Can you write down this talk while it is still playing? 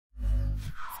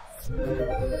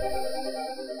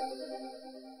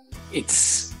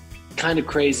It's kind of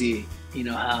crazy, you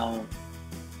know, how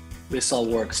this all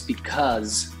works,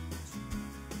 because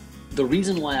the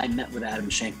reason why I met with Adam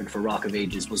Shankman for Rock of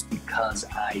Ages was because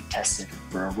I tested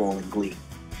for a role in Glee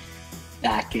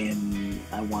back in,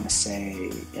 I want to say,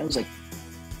 it was like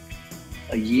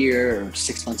a year or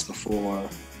 6 months before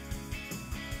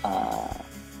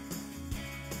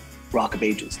Rock of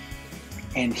Ages.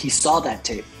 And he saw that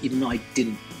tape, even though I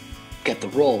didn't get the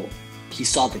role. He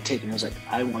saw the tape and he was like,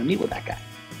 I want to meet with that guy.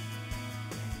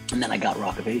 And then I got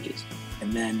Rock of Ages.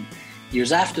 And then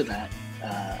years after that,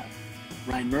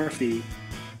 Ryan Murphy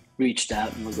reached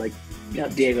out and was like, you know,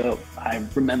 Diego, I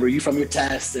remember you from your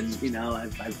test, and you know,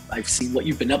 I've seen what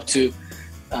you've been up to.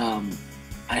 I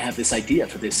have this idea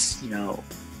for this, you know,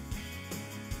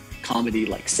 comedy,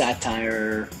 like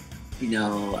satire, you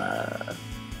know,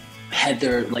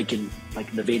 Heather, like in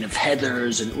the vein of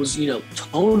Heathers, and it was, you know,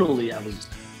 tonally, I was,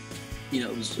 you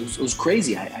know, it was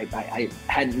crazy. I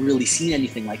hadn't really seen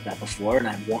anything like that before, and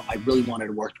I really wanted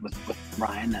to work with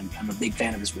Ryan. I'm a big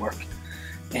fan of his work,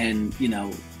 and you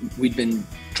know, we'd been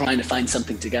trying to find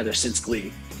something together since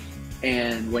Glee.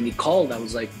 And when he called, I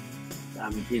was like,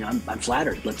 you know, I'm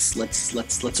flattered. Let's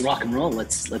rock and roll.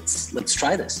 Let's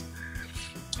try this.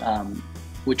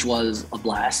 Which was a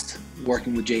blast.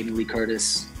 Working with Jamie Lee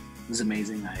Curtis was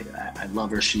amazing. I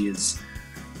love her. She's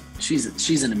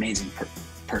an amazing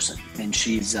person, and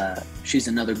she's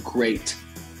another great,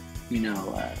 you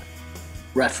know,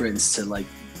 reference to like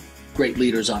great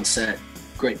leaders on set,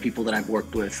 great people that I've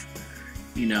worked with,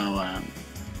 you know,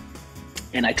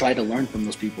 and I try to learn from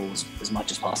those people as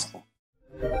much as possible.